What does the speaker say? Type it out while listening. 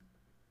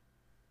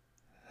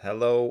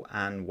Hello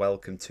and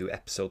welcome to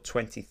episode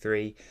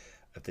 23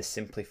 of the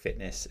Simply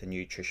Fitness and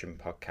Nutrition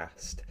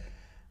podcast.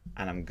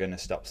 And I'm going to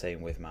stop saying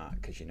with Mark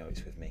because you know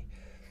it's with me.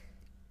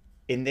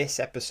 In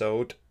this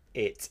episode,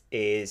 it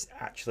is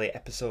actually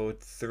episode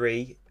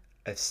 3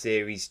 of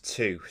series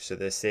 2. So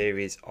the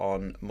series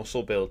on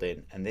muscle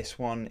building, and this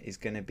one is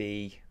going to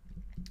be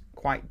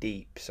quite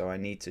deep. So I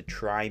need to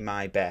try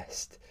my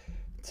best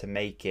to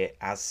make it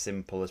as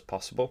simple as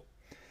possible.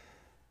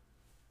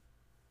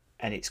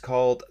 And it's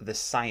called the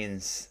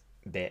science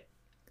bit.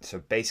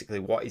 So basically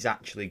what is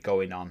actually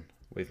going on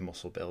with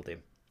muscle building.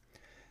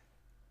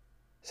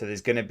 So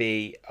there's going to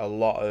be a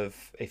lot of,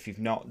 if you've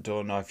not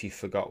done or if you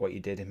forgot what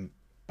you did in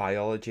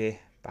biology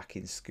back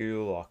in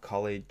school or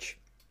college,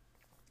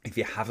 if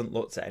you haven't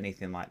looked at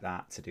anything like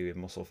that to do with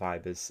muscle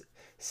fibers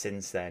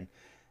since then,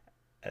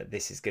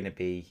 this is going to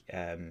be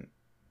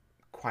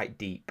quite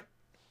deep.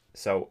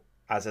 So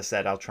as I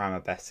said, I'll try my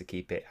best to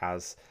keep it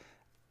as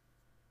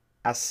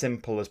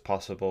simple as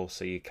possible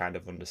so you kind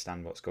of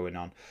understand what's going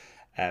on.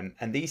 And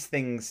these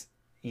things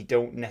you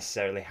don't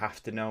necessarily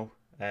have to know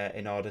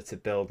in order to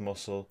build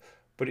muscle,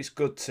 but it's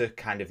good to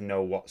kind of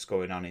know what's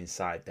going on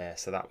inside there.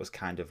 So that was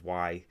kind of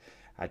why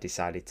I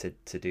decided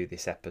to do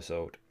this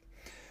episode.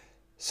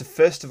 So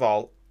first of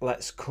all,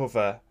 let's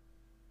cover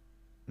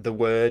the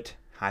word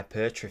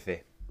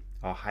hypertrophy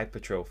or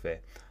hypertrophy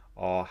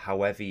or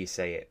however you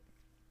say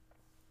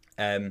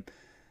it.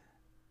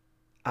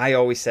 I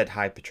always said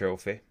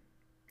hypertrophy.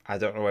 I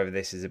don't know whether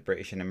this is a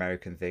British and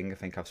American thing. I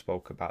think I've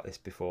spoke about this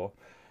before.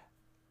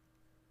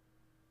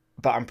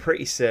 But I'm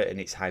pretty certain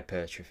it's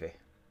hypertrophy.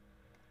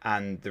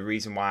 And the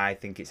reason why I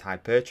think it's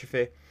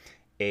hypertrophy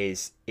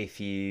is if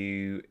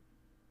you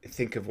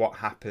think of what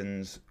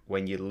happens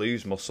when you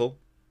lose muscle,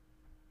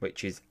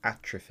 which is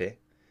atrophy,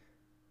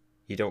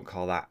 you don't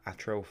call that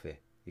atrophy.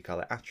 You call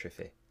it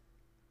atrophy.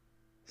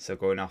 So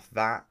going off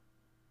that,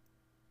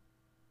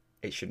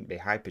 it shouldn't be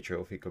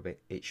hypertrophy.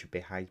 It should be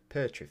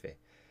hypertrophy.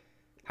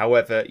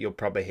 However, you'll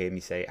probably hear me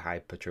say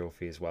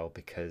hypertrophy as well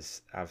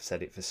because I've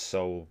said it for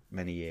so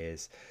many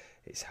years.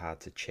 It's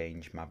hard to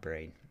change my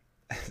brain.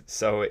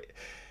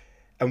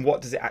 And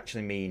what does it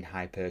actually mean,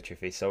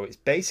 hypertrophy? So it's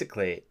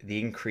basically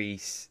the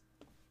increase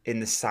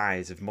in the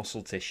size of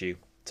muscle tissue,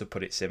 to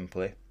put it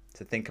simply,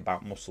 to think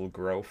about muscle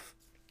growth.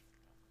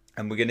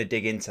 And we're going to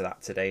dig into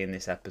that today in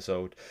this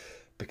episode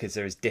because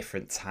there is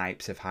different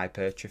types of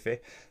hypertrophy.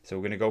 So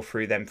we're going to go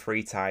through them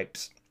 3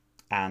 types.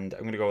 And I'm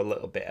going to go a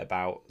little bit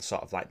about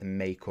sort of like the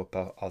makeup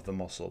of the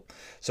muscle.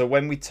 So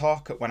when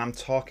I'm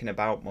talking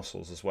about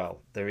muscles as well,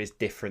 there is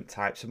different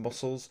types of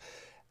muscles.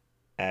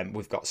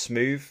 We've got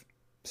smooth.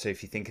 So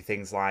if you think of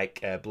things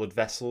like blood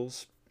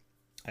vessels,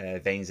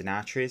 veins and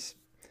arteries.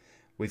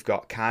 We've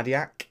got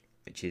cardiac,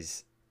 which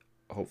is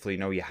hopefully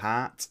your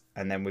heart.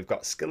 And then we've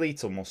got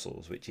skeletal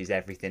muscles, which is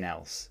everything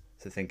else.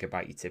 So think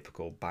about your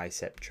typical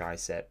bicep,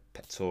 tricep,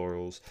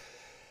 pectorals,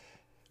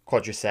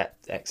 quadricep,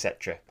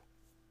 etc.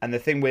 And the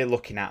thing we're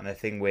looking at and the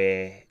thing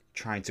we're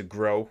trying to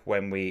grow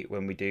when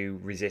we do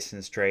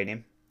resistance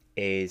training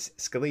is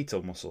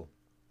skeletal muscle.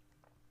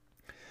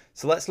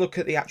 So let's look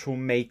at the actual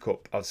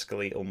makeup of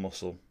skeletal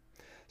muscle.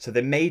 So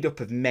they're made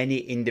up of many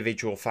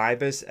individual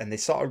fibers and they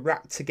sort of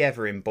wrap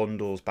together in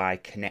bundles by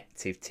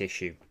connective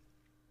tissue.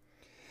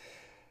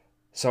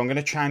 So I'm going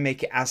to try and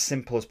make it as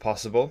simple as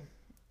possible.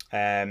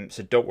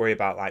 So don't worry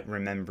about like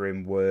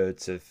remembering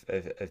words of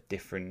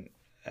different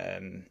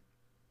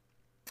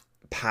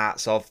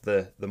parts of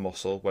the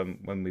muscle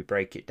when we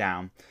break it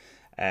down,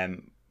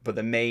 but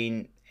the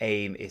main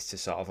aim is to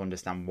sort of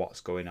understand what's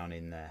going on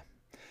in there.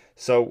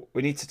 So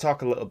we need to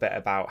talk a little bit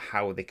about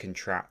how they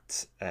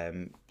contract.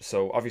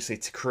 So obviously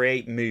to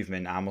create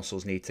movement, our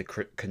muscles need to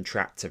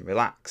contract and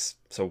relax.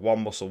 So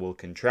one muscle will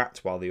contract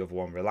while the other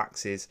one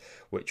relaxes,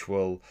 which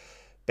will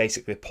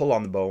basically pull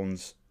on the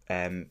bones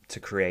to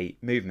create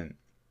movement.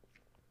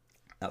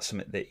 That's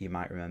something that you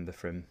might remember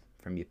from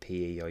your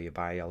PE or your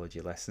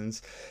biology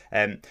lessons.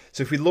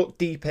 So if we look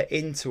deeper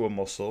into a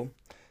muscle,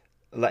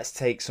 let's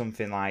take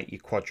something like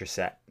your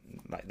quadricep,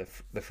 like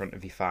the front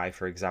of your thigh,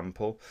 for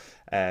example.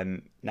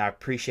 Now I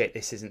appreciate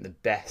this isn't the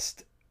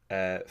best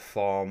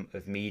form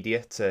of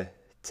media to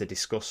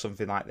discuss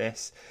something like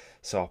this,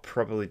 so I'll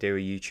probably do a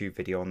YouTube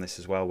video on this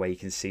as well where you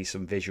can see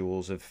some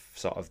visuals of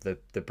sort of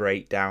the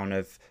breakdown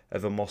of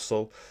a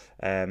muscle.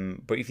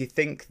 But if you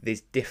think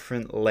there's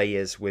different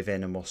layers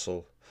within a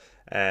muscle,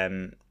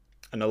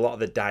 and a lot of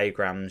the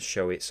diagrams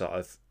show it sort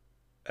of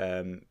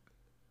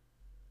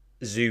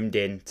zoomed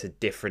in to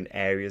different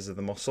areas of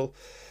the muscle.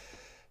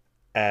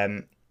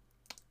 So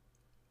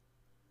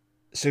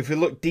if we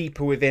look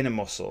deeper within a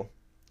muscle,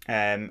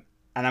 and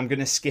I'm going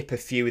to skip a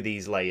few of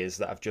these layers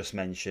that I've just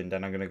mentioned,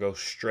 and I'm going to go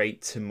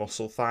straight to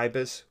muscle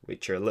fibers,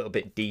 which are a little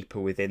bit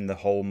deeper within the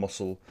whole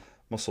muscle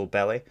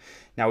belly.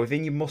 Now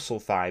within your muscle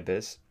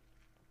fibers,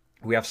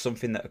 we have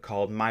something that are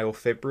called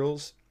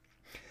myofibrils.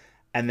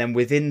 And then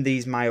within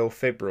these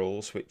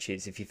myofibrils, which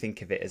is, if you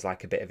think of it as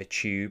like a bit of a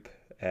tube,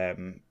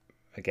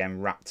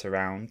 again, wrapped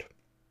around,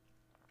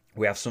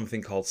 we have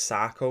something called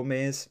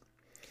sarcomeres.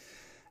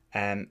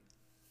 And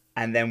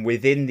then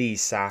within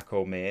these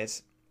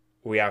sarcomeres,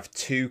 we have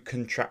two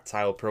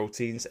contractile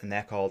proteins, and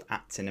they're called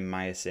actin and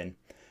myosin.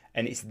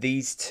 And it's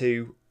these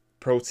two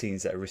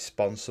proteins that are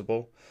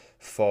responsible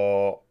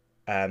for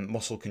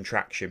muscle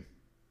contraction.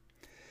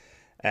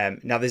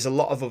 Now, there's a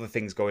lot of other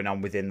things going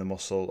on within the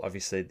muscle.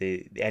 Obviously,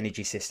 the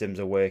energy systems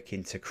are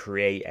working to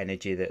create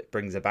energy that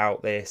brings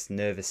about this.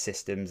 Nervous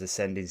systems are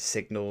sending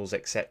signals,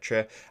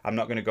 etc. I'm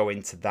not going to go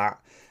into that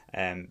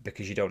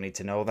because you don't need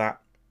to know that.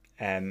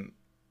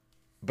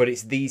 But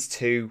it's these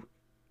two,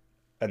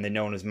 and they're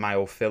known as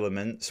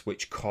myofilaments,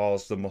 which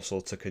cause the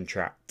muscle to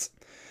contract.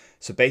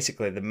 So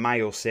basically, the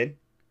myosin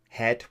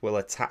head will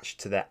attach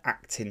to the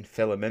actin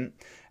filament,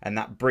 and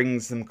that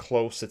brings them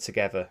closer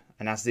together.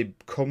 And as they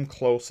come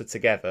closer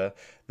together,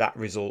 that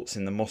results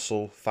in the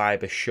muscle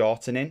fibre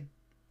shortening,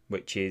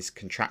 which is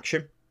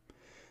contraction.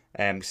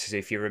 So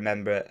if you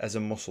remember, as a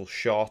muscle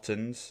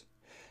shortens,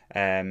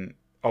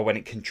 or when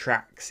it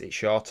contracts, it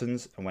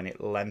shortens, and when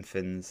it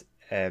lengthens,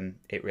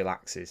 it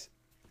relaxes.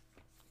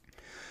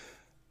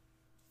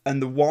 And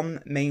the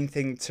one main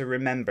thing to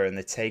remember, and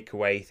the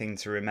takeaway thing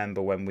to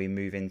remember when we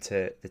move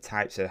into the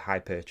types of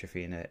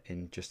hypertrophy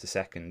in just a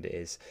second,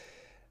 is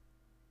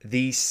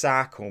these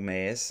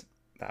sarcomeres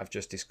that I've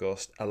just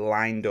discussed are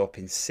lined up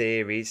in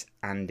series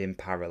and in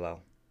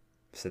parallel.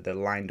 So they're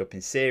lined up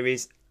in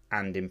series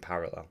and in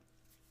parallel.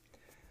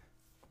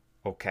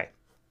 Okay,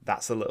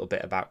 that's a little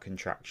bit about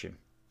contraction.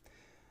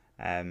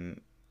 So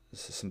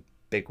some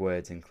big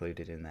words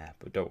included in there,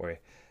 but don't worry.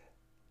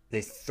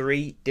 There's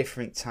 3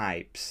 different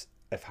types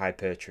of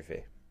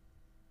hypertrophy.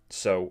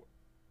 So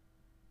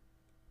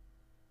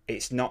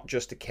it's not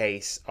just a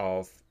case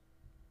of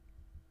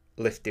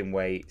lifting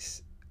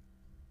weights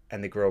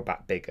and they grow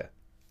back bigger.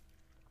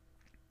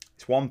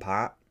 It's one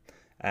part,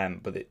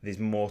 but there's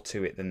more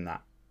to it than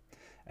that.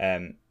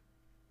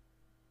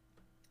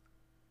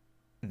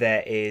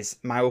 There is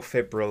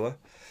myofibrillar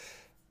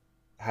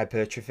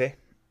hypertrophy,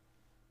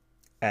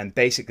 and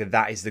basically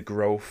that is the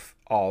growth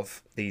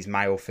of these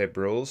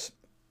myofibrils,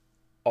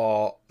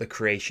 or the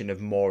creation of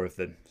more of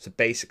them. So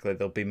basically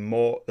there'll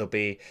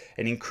be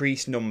an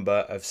increased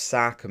number of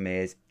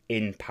sarcomeres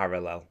in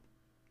parallel.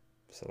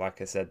 So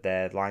like I said,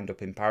 they're lined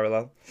up in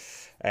parallel,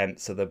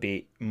 so there'll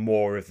be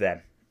more of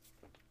them.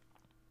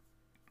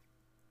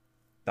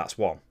 That's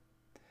one.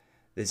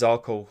 There's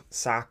also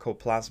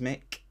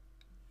sarcoplasmic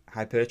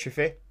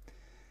hypertrophy.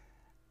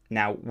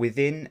 Now,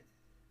 within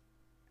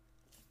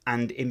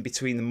and in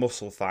between the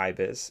muscle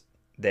fibers,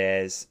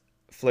 there's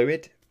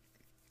fluid,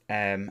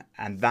 and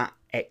that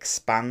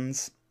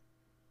expands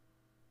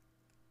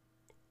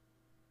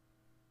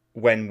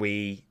when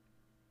we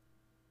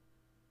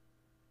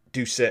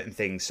do certain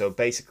things. So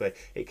basically,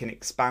 it can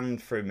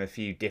expand from a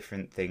few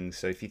different things.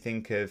 So if you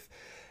think of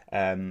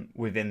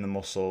within the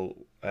muscle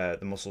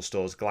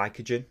stores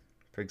glycogen,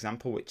 for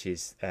example, which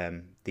is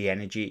the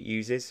energy it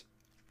uses.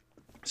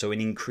 So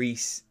an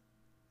increased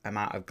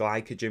amount of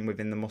glycogen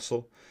within the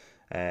muscle,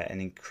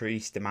 an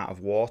increased amount of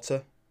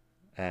water,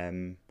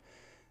 can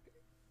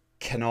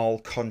all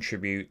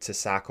contribute to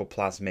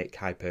sarcoplasmic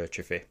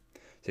hypertrophy.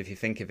 So if you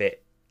think of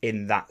it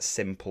in that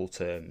simple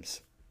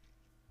terms,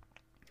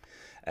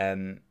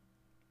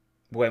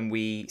 when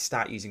we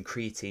start using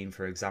creatine,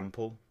 for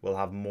example, we'll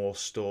have more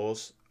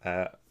stores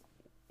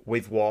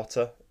with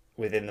water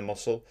within the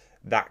muscle.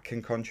 That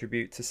can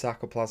contribute to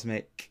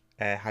sarcoplasmic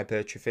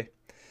hypertrophy.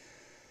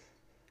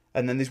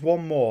 And then there's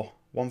one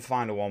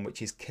final one,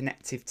 which is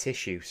connective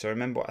tissue. So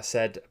remember what I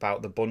said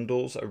about the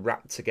bundles are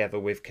wrapped together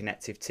with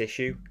connective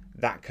tissue.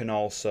 That can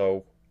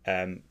also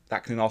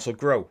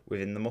grow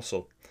within the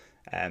muscle.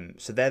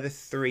 So they're the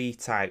 3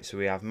 types. So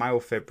we have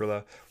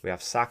myofibrillar, we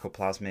have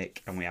sarcoplasmic,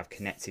 and we have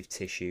connective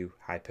tissue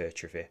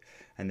hypertrophy.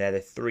 And they're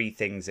the 3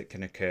 things that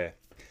can occur.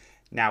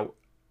 Now,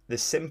 the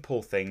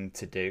simple thing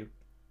to do,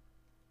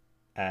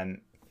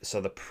 so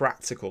the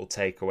practical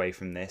takeaway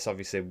from this,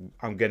 obviously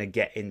I'm going to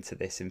get into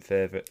this in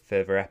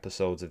further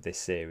episodes of this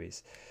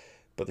series,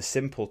 but the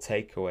simple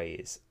takeaway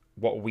is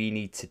what we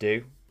need to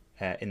do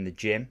in the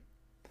gym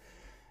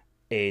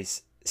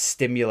is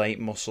stimulate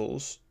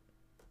muscles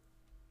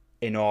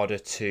in order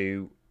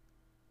to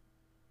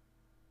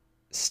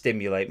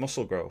stimulate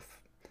muscle growth.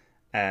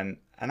 And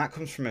that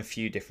comes from a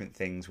few different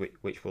things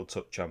which we'll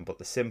touch on, but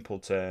the simple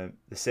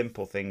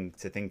thing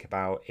to think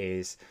about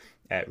is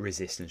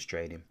resistance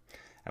training.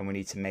 And we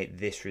need to make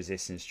this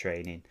resistance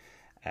training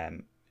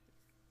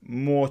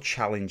more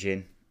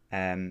challenging,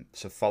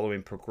 so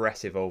following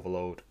progressive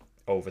overload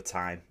over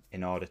time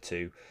in order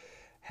to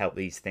help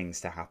these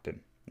things to happen.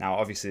 Now,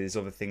 obviously, there's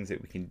other things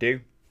that we can do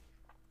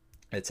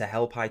to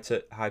help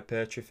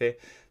hypertrophy,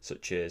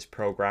 such as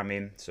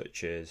programming,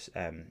 such as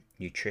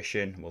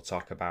nutrition. We'll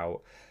talk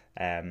about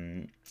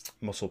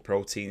muscle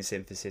protein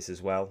synthesis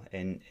as well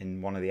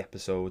in one of the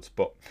episodes.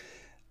 But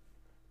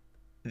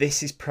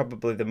this is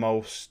probably the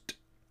most,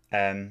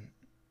 I'd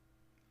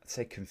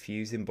say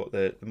confusing, but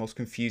the most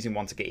confusing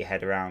one to get your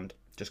head around,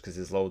 just because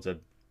there's loads of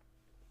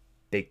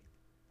big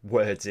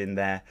words in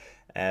there.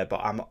 But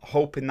I'm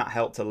hoping that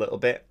helped a little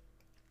bit.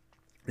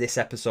 This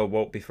episode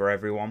won't be for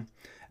everyone.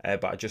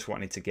 but I just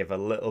wanted to give a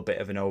little bit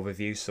of an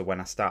overview, so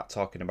when I start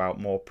talking about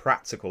more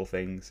practical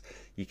things,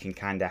 you can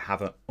kind of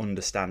have an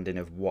understanding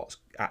of what's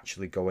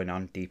actually going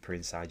on deeper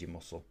inside your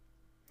muscle.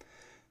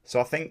 So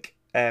I think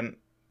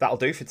that'll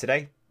do for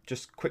today.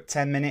 Just quick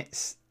 10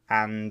 minutes,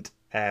 and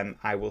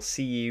I will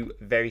see you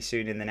very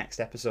soon in the next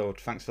episode.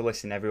 Thanks for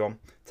listening, everyone.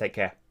 Take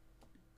care.